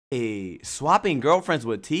Hey, swapping girlfriends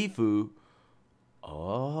with Tfue.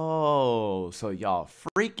 Oh, so y'all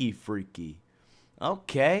freaky.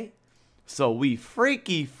 Okay. So we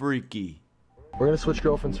freaky. We're gonna switch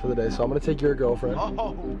girlfriends for the day, so I'm gonna take your girlfriend.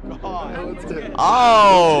 Oh God. Let's do it.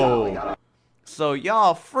 Oh. So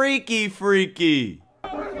y'all freaky.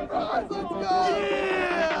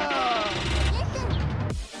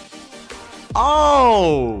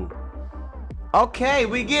 Oh. Okay,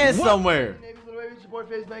 we getting somewhere.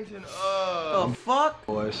 The fuck?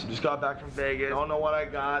 Boys, just got back from Vegas. Don't know what I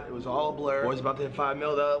got. It was all a blur. Boys about to hit 5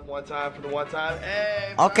 mil up one time for the one time.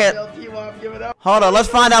 Hey, okay. Give it up. Hold on, let's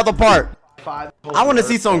find out the part. I want to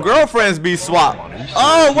see some girlfriends be swapped.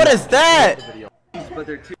 Oh, what is that?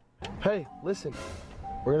 Hey, listen.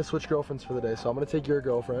 We're gonna switch girlfriends for the day, so I'm gonna take your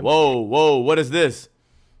girlfriend. Whoa, what is this?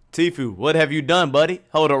 Tfue, what have you done, buddy?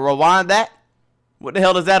 Hold on, rewind that. What the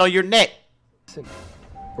hell is that on your neck? Listen,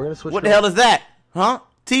 we're gonna switch. What the hell is that? Huh?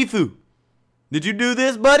 Tfue, did you do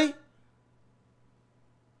this, buddy?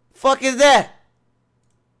 Fuck is that?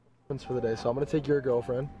 For the day, so I'm gonna take your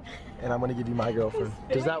girlfriend, and I'm gonna give you my girlfriend.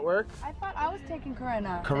 Does that work? I thought I was taking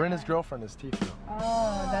Corinna. Corinna's girlfriend is Tfue.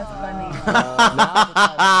 Oh, that's funny.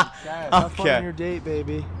 Have fun on your date,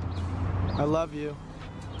 baby. I love you.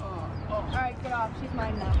 All right, get off. She's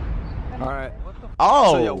mine now. All right.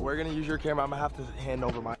 Oh. So yo, we're gonna use your camera. I'm gonna have to hand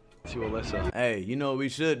over my to Alyssa. Hey, you know what we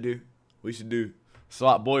should do? We should do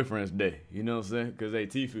swap boyfriends day. You know what I'm saying? Cause hey,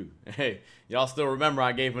 Tfue. Hey, y'all still remember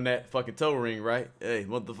I gave him that fucking toe ring, right? Hey,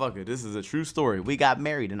 motherfucker, this is a true story. We got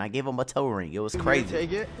married and I gave him a toe ring. It was crazy.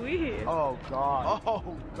 Take it. Sweet. Oh God.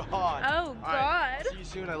 Oh God. Oh God. Right. See you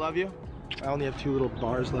soon. I love you. I only have 2 little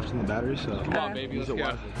bars left in the battery, so Come on, baby. Let's go. Ew.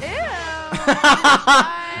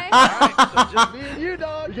 Alright, so just me and you,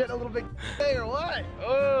 dog. You getting a little bit gay or what?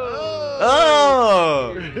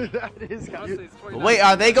 Oh. That is cute. Wait,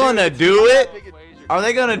 are they gonna do it? Are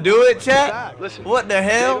they gonna do it, chat? Listen, What the Dave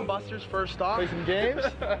hell? and Buster's first stop. Play some games.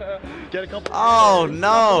 Get a couple. Oh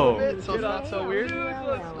no. So it's not so weird. Let's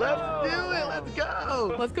do it. Let's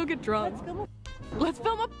go. Let's go get drunk. Let's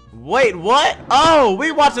film up. Wait, what? Oh,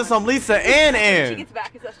 we watching some Lisa Ann She Ann. gets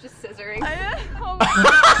back because that's just scissoring. Oh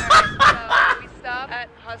Alright, so we stopped at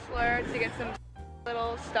Hustler to get some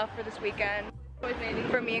little stuff for this weekend.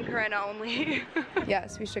 For me and Corinna only.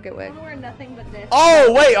 Yes, we should get wigs. We're nothing but this.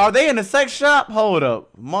 Oh wait, are they in a sex shop? Hold up,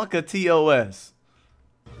 Monka TOS.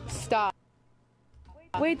 Stop.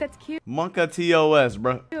 Wait, that's cute. Monka TOS,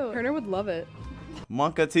 bro. Turner would love it.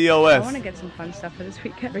 Monka I TOS. want to get some fun stuff for this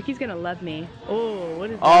weekend. Ricky's gonna love me. Oh, what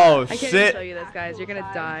is that? Oh I can't even shit. show you this, guys. You're gonna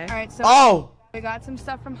die. All right, so Oh. we got some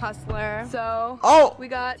stuff from Hustler. So Oh. we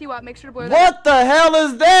got T-Wop. Make sure to blur What the hell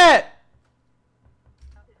is that?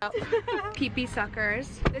 Pee-pee suckers.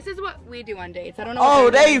 This is what we do on dates. I don't know. Oh,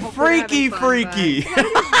 what they're they doing. Hopefully they're freaky.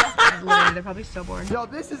 having fun, but- They're probably so bored. Yo,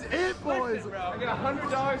 this is it, boys. I get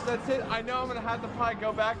 $100. That's it. I know I'm gonna have to probably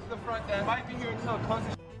go back to the front desk. Might be here until it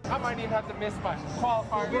closes. I might even have to miss my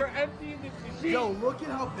qualifier. We're emptying this machine. Yo, look at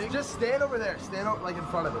how big. Just stand over there. Stand over, like in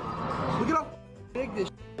front of it. Look at how big this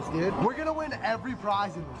is, dude. We're gonna win every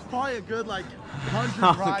prize in this. Probably a good like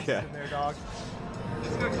 100 prizes in there, dog.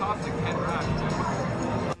 It's gonna cost like 10 racks.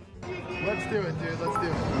 Let's do it, dude. Let's do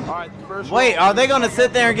it. All right, the first. Wait, are they gonna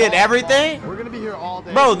sit there and get everything? We're gonna be here all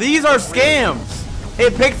day. Bro, these are scams.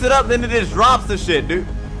 It picks it up, then it just drops the shit, dude.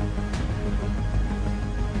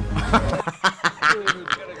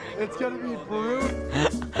 It's gonna be brutal.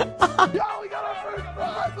 Yo, we got our first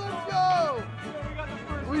prize. Let's go.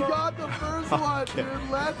 We got the first one, dude.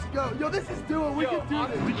 Let's go. Yo, this is doing. We can do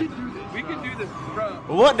this. We can do this. We can do this, bro.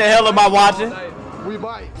 What the hell am I watching? We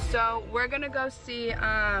might. So we're gonna go see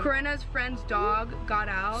Corinna's friend's dog got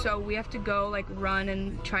out, so we have to go like run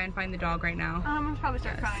and try and find the dog right now. I'm gonna probably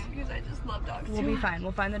start crying because I just love dogs. We'll be fine.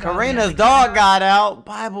 We'll find the dog. Karina's dog got out.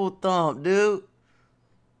 Bible thump, dude.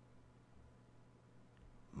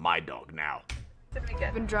 My dog now.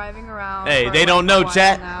 I've been driving around. Hey, for they don't know, a while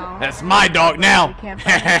chat. now. That's my dog now. We can't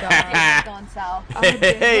find the dog. Going south.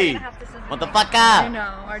 Hey, what the fuck I up? know,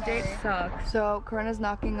 our date sucks. So Corinna's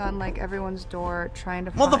knocking on like everyone's door trying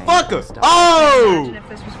to find Motherfucker. this dog. Oh. Imagine if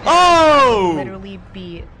this was real, Oh. I'd literally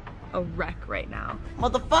be a wreck right now.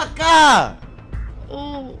 Motherfucker.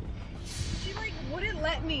 Oh. She like wouldn't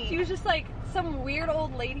let me. She was just like some weird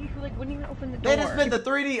old lady who like wouldn't even open the door. They just put the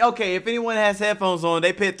 3D. Okay, if anyone has headphones on,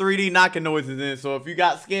 they put 3D knocking noises in. So if you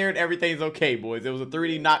got scared, everything's okay, boys. It was a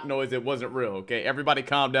 3D knock noise. It wasn't real, okay? Everybody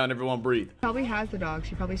calm down. Everyone breathe. Probably has the dog.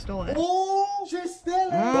 She probably stole it. Oh. She's still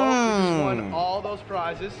in. Just won all those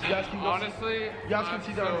prizes. You guys can go Honestly, you guys can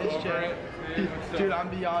see that on his chair. Dude, I'm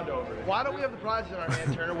beyond over it. Why don't we have the prizes in our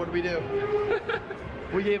hand, Turner? What do we do?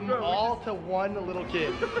 We gave them all to one little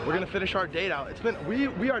kid. We're gonna finish our date out. It's been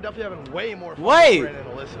we are definitely having way more fun with Brandon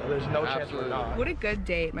and Alyssa. There's no chance we're not. What a good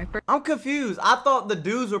date. My first. I'm confused. I thought the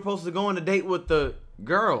dudes were supposed to go on a date with the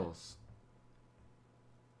girls.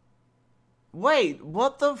 Wait,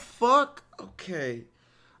 what the fuck? Okay.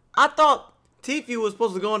 I thought Tiffy was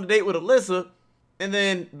supposed to go on a date with Alyssa, and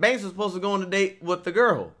then Banks was supposed to go on a date with the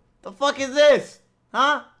girl. The fuck is this?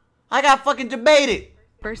 Huh? I got fucking debated.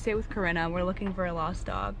 First date with Corinna. We're looking for a lost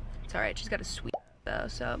dog. It's alright. She's got a sweet though,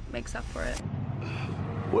 so makes up for it.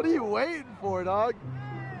 What are you waiting for, dog?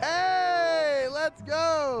 Hey, let's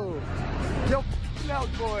go! Yo, out,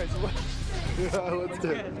 boys. Let's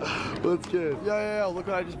get it. Let's get it. Yeah. Look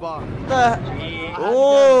what I just bought.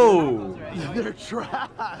 Oh! They're trash.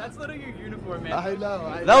 That's literally your uniform, man. I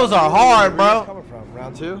know. Those are hard, Where are you bro. coming from?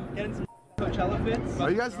 Round 2? Getting some Coachella fits.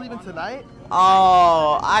 Are you guys leaving tonight?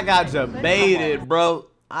 Oh, I got debated, bro.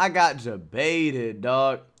 I got debated,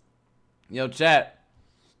 dog. Yo, chat.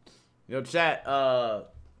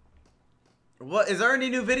 What is there any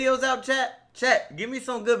new videos out, chat? Chat, give me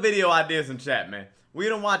some good video ideas in chat, man. We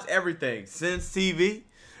don't watch everything. Sins TV.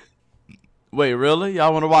 Wait, really?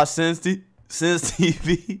 Y'all want to watch Sins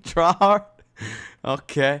TV? Try hard.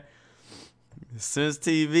 Okay. Sins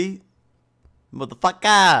TV.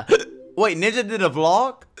 Motherfucker. Wait, Ninja did a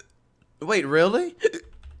vlog? Wait, really?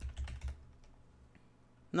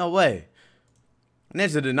 No way.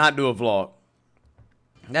 Ninja did not do a vlog.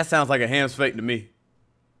 That sounds like a ham's fake to me.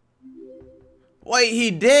 Wait,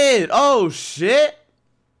 he did. Oh, shit.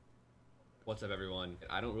 What's up, everyone?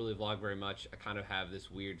 I don't really vlog very much. I kind of have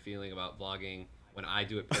this weird feeling about vlogging when I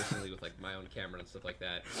do it personally with like my own camera and stuff like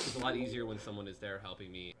that. It's a lot easier when someone is there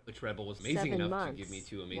helping me. Which Red Bull was amazing enough to give me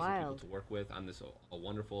 2 amazing people to work with on this a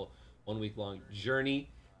wonderful 1-week-long journey.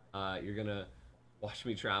 You're gonna watch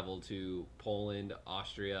me travel to Poland,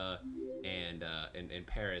 Austria, and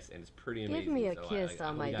Paris, and it's pretty amazing. Give me a kiss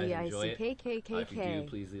on my D-I-C-K-K-K-K. If you do,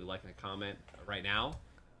 please leave a like and a comment right now,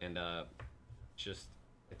 and just.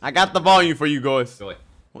 I got the volume for you guys. Go away.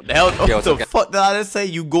 What the hell? What the fuck did I just say?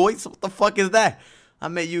 You guys? What the fuck is that? I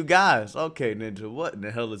meant you guys. Okay, Ninja. What in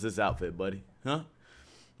the hell is this outfit, buddy? Huh?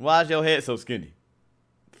 Why is your head so skinny?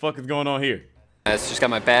 The fuck is going on here? I just got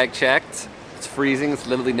my bag checked. It's freezing. It's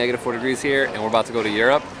literally -4 degrees here, and we're about to go to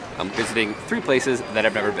Europe. I'm visiting 3 places that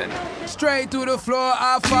I've never been. Straight through the floor,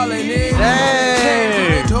 I'm falling in.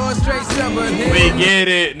 Hey! Door, straight We get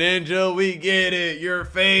it, Ninja. We get it. You're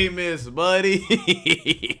famous, buddy.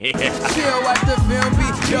 Still watch the film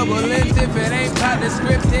be double length if it ain't by the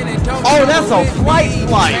script and it don't. Oh, that's a flight.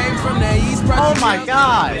 Oh my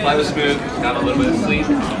god. Flight was smooth. Got a little bit of sleep.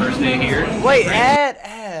 First day here. Wait, ad.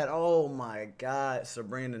 Oh my god,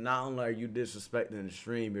 Sabrina, not only are you disrespecting the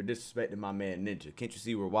stream, you're disrespecting my man Ninja. Can't you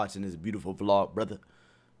see we're watching this beautiful vlog, brother?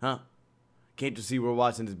 Huh? Can't you see we're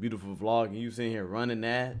watching this beautiful vlog and you sitting here running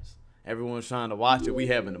ads? Everyone's trying to watch it. We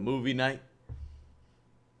having a movie night.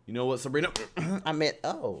 You know what, Sabrina? I meant,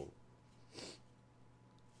 oh.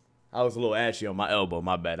 I was a little ashy on my elbow,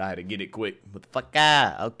 my bad. I had to get it quick. What the fuck?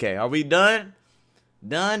 Okay, are we done?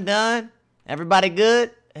 Done? Everybody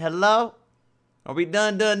good? Hello? Are we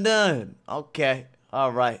done? Okay.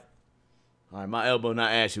 All right, my elbow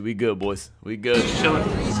not ashy. We good, boys. We good. Chilling.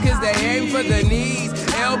 Cause they aim for the knees.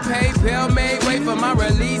 L-Pay, Pell-Made, wait for my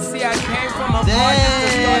release. See, I came from a far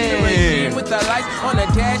distance regime with the lights on the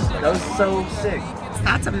dash. That was so sick.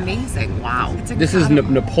 That's amazing. Wow. This is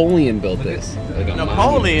Napoleon built this. Like a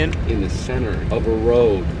Napoleon? In the center of a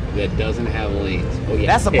road that doesn't have lanes. Oh, yeah.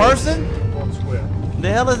 That's a person?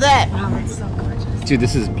 The hell is that? Wow, that's so gorgeous. Dude,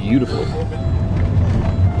 this is beautiful.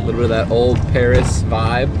 A little bit of that old Paris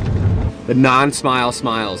vibe. The non-smile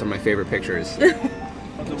smiles are my favorite pictures.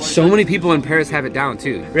 So many people in Paris have it down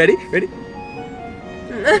too. Ready?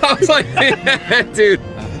 I was like, dude.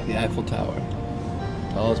 The Eiffel Tower.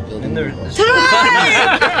 Tallest building. I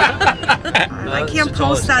can't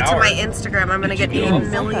post that to my Instagram. I'm gonna get 8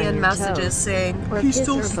 million messages saying, he's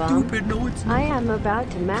so stupid. No, it's I am about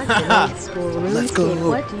to masturbate school room. Let's go.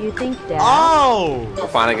 What do you think, Dad? Oh! We're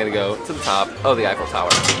finally gonna go to the top of the Eiffel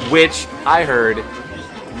Tower, which I heard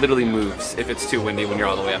literally moves if it's too windy when you're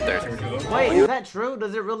all the way up there. Wait, is that true?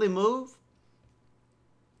 Does it really move?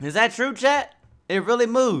 Is that true, chat? It really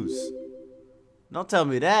moves. Don't tell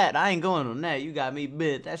me that. I ain't going on that. You got me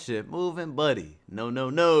bent. That shit moving, buddy. No.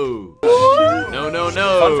 No.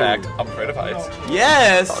 Fun fact, I'm afraid of heights.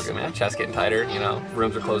 Yes. It's all good, man. Chest getting tighter, you know.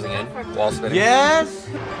 Rooms are closing in. Walls spinning. Yes.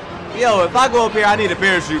 Yo, if I go up here, I need a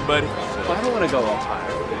parachute, buddy. I don't want to go up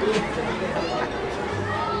higher.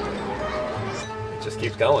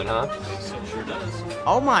 Keeps going, huh? Sure does.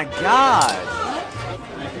 Oh my god.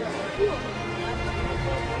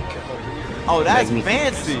 Oh, that's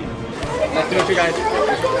fancy. Nice to meet you guys.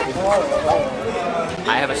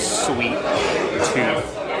 I have a sweet tooth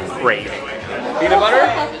craving. Peanut butter?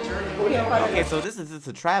 Okay, so this is just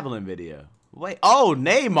a traveling video. Wait, oh,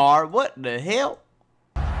 Neymar, what the hell?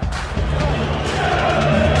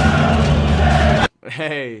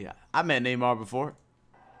 Hey, I met Neymar before.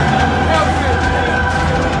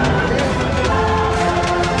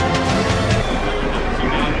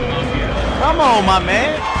 Come on, my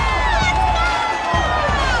man.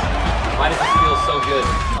 Why does this feel so good?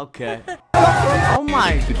 Okay. Oh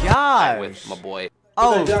my gosh. With my boy.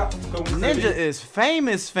 Oh, Ninja is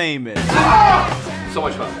famous. So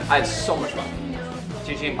much fun. I had so much fun.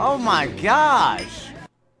 GG. Oh my gosh.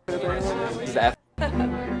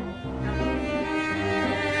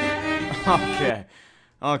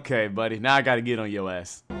 Okay, buddy. Now I gotta get on your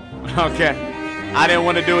ass. Okay. I didn't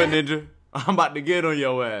want to do it, Ninja. I'm about to get on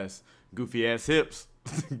your ass. Goofy ass hips.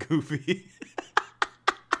 Goofy.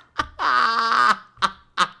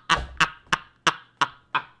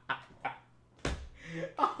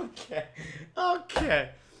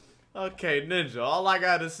 Okay, Ninja. All I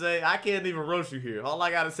gotta say, I can't even roast you here. All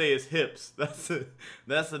I gotta say is hips. That's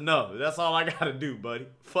enough. That's all I gotta do, buddy.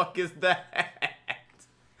 Fuck is that?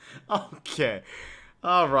 Okay.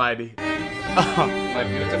 Alrighty. My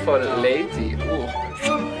beautiful lady. Ooh.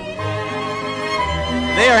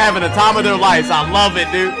 They are having the time of their lives. I love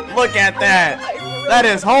it, dude. Look at that. That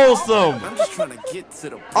is wholesome. I'm just trying to get to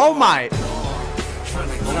the oh my.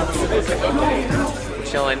 We're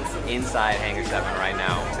chilling inside Hangar 7 right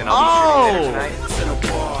now. And I'll be shooting dinner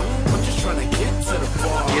tonight. I'm just trying to get to the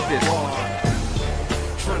bar. Get this.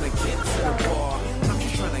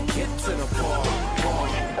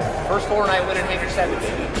 First Fortnite win in Hangar 7,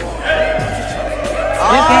 baby.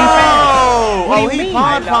 Oh, he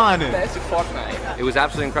pon-ponning. That's a Fortnite. It was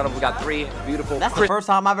absolutely incredible. We got 3 beautiful. That's the first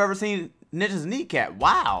time I've ever seen Ninja's kneecap.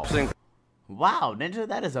 Wow. Wow, Ninja,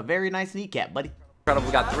 that is a very nice kneecap, buddy. Incredible.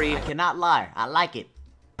 We got 3. I cannot lie. I like it.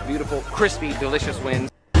 Beautiful, crispy, delicious wins.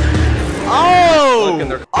 Oh!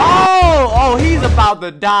 Oh, he's about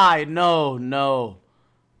to die. No,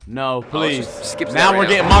 please. Now we're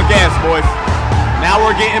getting Monka S, boys. Now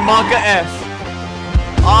we're getting Monka S.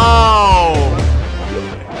 Oh!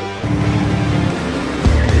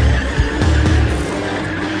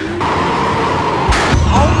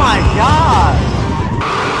 Oh my God!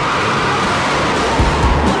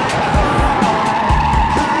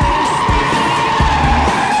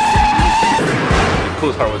 The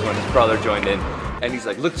coolest part was when his brother joined in, and he's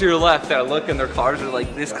like, "Look to your left." And I look, and their cars are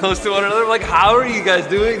like this close to one another. I'm like, how are you guys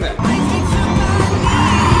doing that?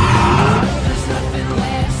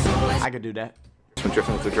 I could do that. From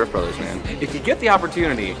drifting with the Drift Brothers, man. If you get the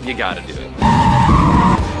opportunity, you gotta do it.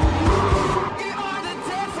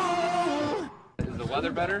 Is the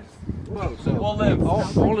weather better? Whoa, so we'll live.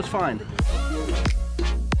 All is fine.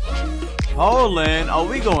 Poland, oh,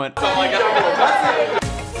 we going.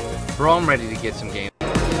 Bro, I'm ready to get some game.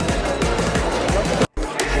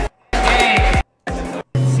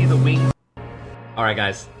 See the wing. Alright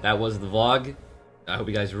guys, that was the vlog. I hope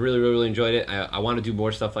you guys really enjoyed it. I want to do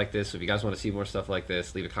more stuff like this. So if you guys want to see more stuff like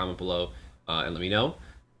this, leave a comment below and let me know.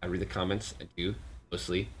 I read the comments. I do,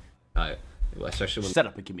 mostly. Especially when... Shut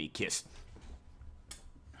up and give me a kiss.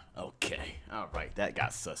 Okay, alright, that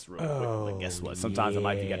got sus real quick. But guess what? Sometimes in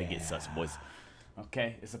life you gotta get sus, boys.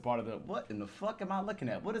 Okay, it's a part of the... What in the fuck am I looking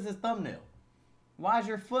at? What is this thumbnail? Why is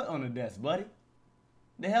your foot on the desk, buddy?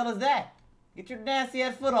 The hell is that? Get your nasty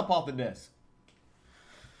ass foot up off the desk.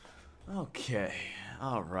 Okay,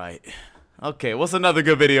 alright. Okay, what's another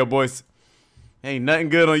good video, boys? Ain't nothing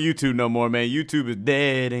good on YouTube no more, man. YouTube is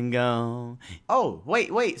dead and gone. Oh,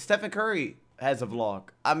 wait, Stephen Curry has a vlog.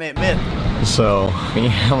 I meant Myth. So, me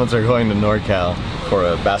and Hamlinz are going to NorCal for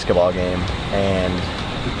a basketball game, and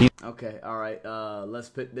okay, alright, let's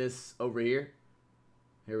put this over here.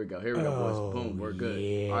 Here we go, boys. Boom, we're good.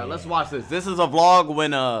 Yeah. Alright, let's watch this. This is a vlog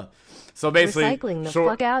when, so basically,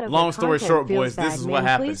 long story short, boys, this is what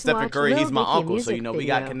happened. Stephen Curry, he's my uncle, so, you know, we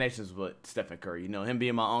got connections with Stephen Curry. You know, him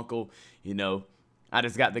being my uncle, you know, I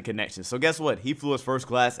just got the connection. So guess what? He flew his first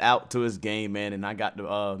class out to his game, man, and I got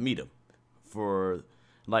to meet him for,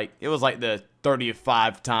 like, it was like the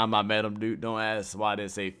 35th time I met him, dude. Don't ask why they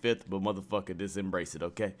say 5th, but motherfucker, just embrace it,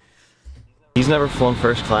 okay? he's never flown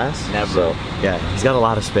first class. Never. So, yeah, he's got a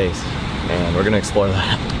lot of space, and we're gonna explore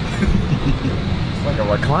that. It's like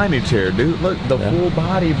a reclining chair, dude. Look, the full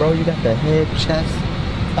body, bro. You got the head, chest,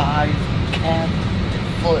 thighs, calf,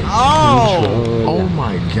 foot. Oh! Oh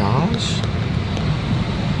my gosh.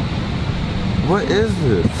 What is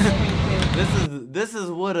this? This is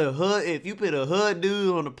what a hood. If you put a hood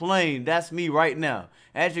dude on the plane, that's me right now.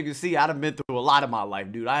 As you can see, I've been through a lot of my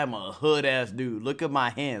life, dude. I am a hood ass dude. Look at my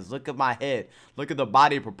hands. Look at my head. Look at the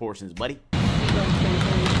body proportions, buddy.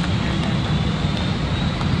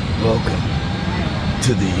 Welcome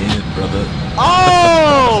to the end, brother.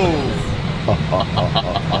 Oh!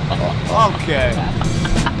 Okay.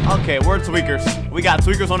 Okay, we're tweakers. We got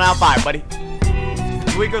tweakers on aisle 5, buddy.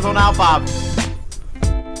 Tweakers on aisle 5.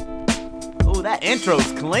 Oh, that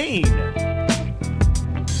intro's clean.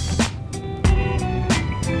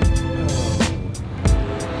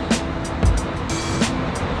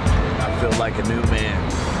 I feel like a new man.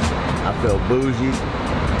 I feel bougie.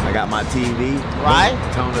 I got my TV. Right?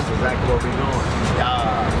 Telling us exactly where we're going.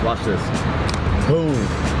 Yeah. Watch this. Boom.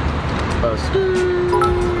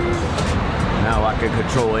 Now I can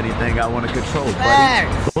control anything I want to control, buddy.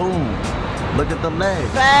 Facts. Boom. Look at the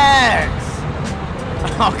legs. Facts.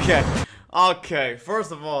 Okay. Okay.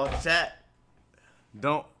 First of all, chat.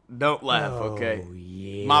 Don't laugh, okay?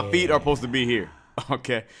 Yeah. My feet are supposed to be here.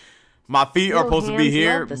 Okay. My feet are supposed to be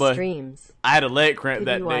here, but I had a leg cramp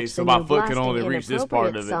that day, so my foot can only reach this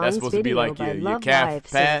part of it. That's supposed to be like your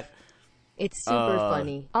calf pad. It's super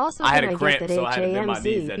funny. Also, I had a cramp, so I had to bend my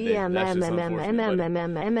knees that day. That's just unfortunate.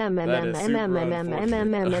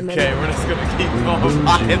 Okay, we're just gonna keep going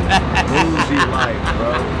by that. Bougie life,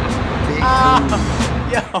 bro.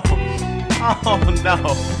 Yo. Oh no.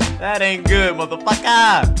 That ain't good,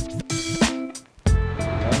 motherfucker.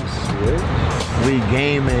 We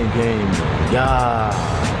gaming. Yeah.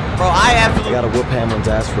 Bro, I absolutely gotta whoop Hamlin's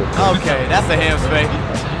ass for Okay, that's a ham fake.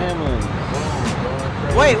 Hamlin.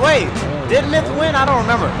 Wait. Did Myth win? I don't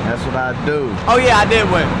remember. That's what I do. Oh yeah, I did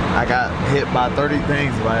win. I got hit by 30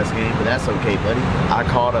 things last game, but that's okay, buddy. I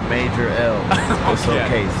caught a major L. It's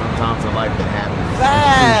okay. Sometimes in life it happens.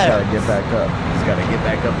 Fast. You just gotta get back up. Just gotta get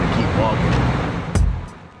back up and keep walking.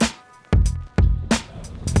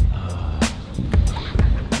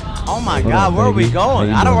 Oh my God, where are we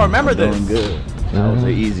going? I don't remember this. Good. That was an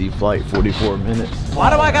easy flight, 44 minutes. Why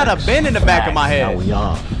do I got a bend in the back of my head? Now we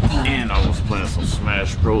off. And I was playing some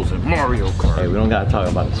Smash Bros. and Mario Kart. Hey, we don't gotta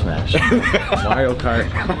talk about the Smash. Mario Kart.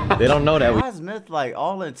 They don't know that. Why is Myth like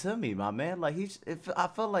all into me, my man? Like I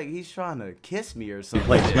feel like he's trying to kiss me or something.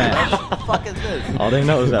 Play Smash. What the fuck is this? All they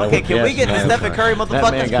know is that. Okay, can we get the Stephen Curry motherfucker?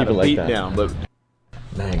 That man got a beat down, but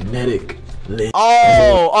magnetic.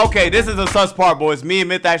 Oh, okay. This is the sus part, boys. Me and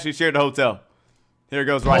Myth actually shared the hotel. Here it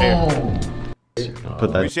goes right here.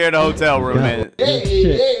 Put that. We shared a hotel room, man.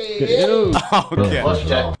 Okay.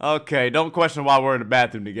 Okay, don't question why we're in the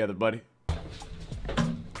bathroom together, buddy.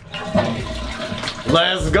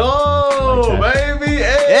 Let's go, baby.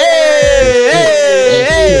 Hey.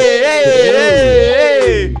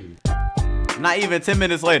 Not even 10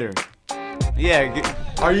 minutes later. Yeah.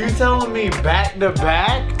 Are you telling me back to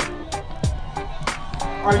back?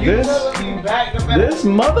 Are you telling me back to back? This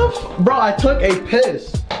bro, I took a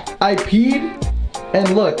piss. I peed,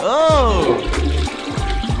 and look. Oh.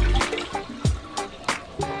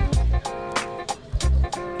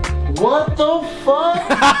 What the fuck?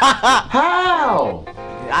 How?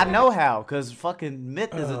 I know how, cause fucking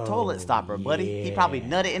Myth is a toilet stopper, buddy. He probably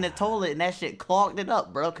nutted in the toilet and that shit clogged it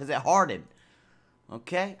up, bro, cause it hardened.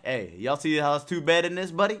 Okay? Hey, y'all see how it's 2 bed in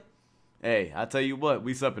this, buddy? Hey, I tell you what,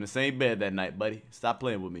 we slept in the same bed that night, buddy. Stop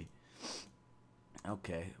playing with me.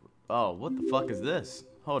 Okay. Oh, what the fuck is this?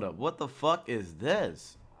 Hold up, what the fuck is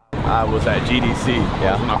this? I was at GDC.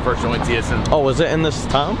 Yeah. When I first joined TSM. Oh, was it in this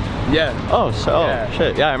town? Yeah. Oh,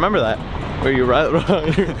 shit. Yeah, I remember that. Where you rode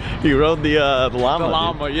the llama. The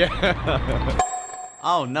llama, yeah.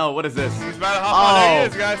 Oh no, what is this? He's about to hop on. There he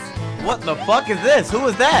is, guys. What the fuck is this? Who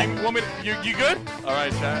is that? You good? All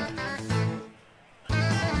right, chat.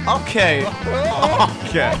 Okay.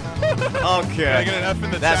 Okay. Can I get an F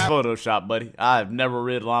in the That's chat? Photoshop, buddy. I've never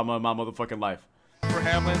rid llama in my motherfucking life. For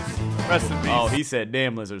Hamlinz, rest in peace. Oh, he said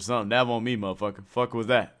damnless or something. That wasn't me, motherfucker. Fuck was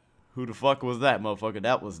that? Who the fuck was that, motherfucker?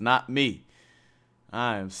 That was not me.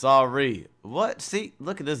 I am sorry. What? See,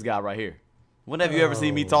 look at this guy right here. When have you ever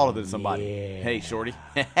seen me taller than somebody? Yeah. Hey, shorty.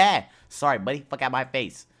 Sorry, buddy. Fuck out my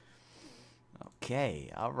face.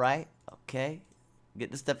 Okay. All right. Okay.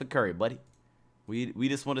 Get the Stephen Curry, buddy. We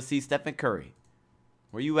just want to see Stephen Curry.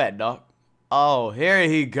 Where you at, dog? Oh, here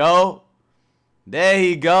he go. There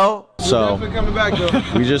he go. So, coming back, though.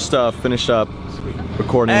 we just finished up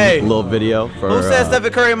recording a little video for. Who said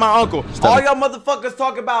Stephen Curry and my uncle? All y'all motherfuckers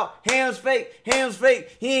talk about Ham's fake. Ham's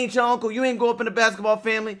fake. He ain't your uncle. You ain't grow up in a basketball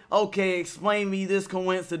family. Okay, explain me this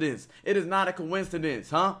coincidence. It is not a coincidence,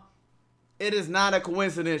 huh? It is not a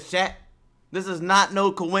coincidence, chat. This is not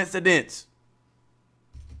no coincidence.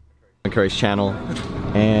 Curry's channel,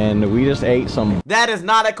 and we just ate some. That is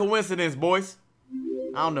not a coincidence, boys.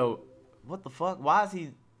 I don't know. What the fuck? Why is he?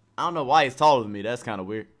 I don't know why he's taller than me. That's kind of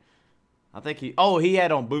weird. I think he. Oh, he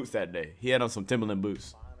had on boots that day. He had on some Timberland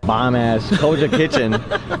boots. Bomb ass Koja Kitchen,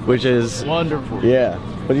 which is wonderful. Yeah.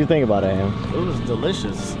 What do you think about it, Ham? It was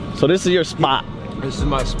delicious. So this is your spot. This is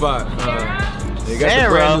my spot. They got Sarah, the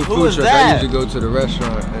brand new who food is truck. that? I usually go to the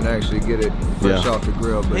restaurant and actually get it fresh off the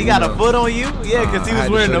grill. But He got a foot on you? Yeah, because he was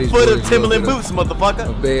wearing a foot of Timberland boots, motherfucker.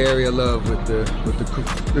 A Bay Area love with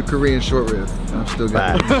the Korean short rib. I'm still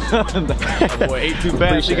got it. That boy ate too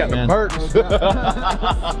fast. She got the perks.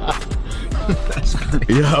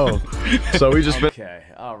 Yo, so we just okay,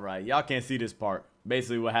 all right. Y'all can't see this part.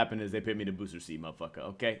 Basically, what happened is they put me in the booster seat, motherfucker.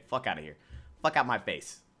 Okay, fuck out of here. Fuck out my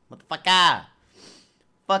face, motherfucker.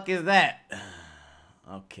 Fuck is that?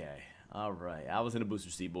 Okay, all right. I was in the booster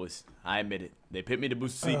seat, boys. I admit it. They put me in the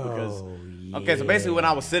booster seat because. Okay, so basically, when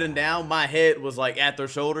I was sitting down, my head was like at their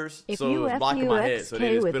shoulders, If so you it was blocking my head. So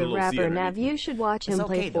they just with put a the little seat rapper underneath Nav, me. you should watch him It's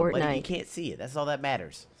play okay, though, buddy. Fortnite. You can't see it. That's all that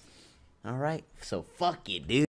matters. All right, so fuck it, dude.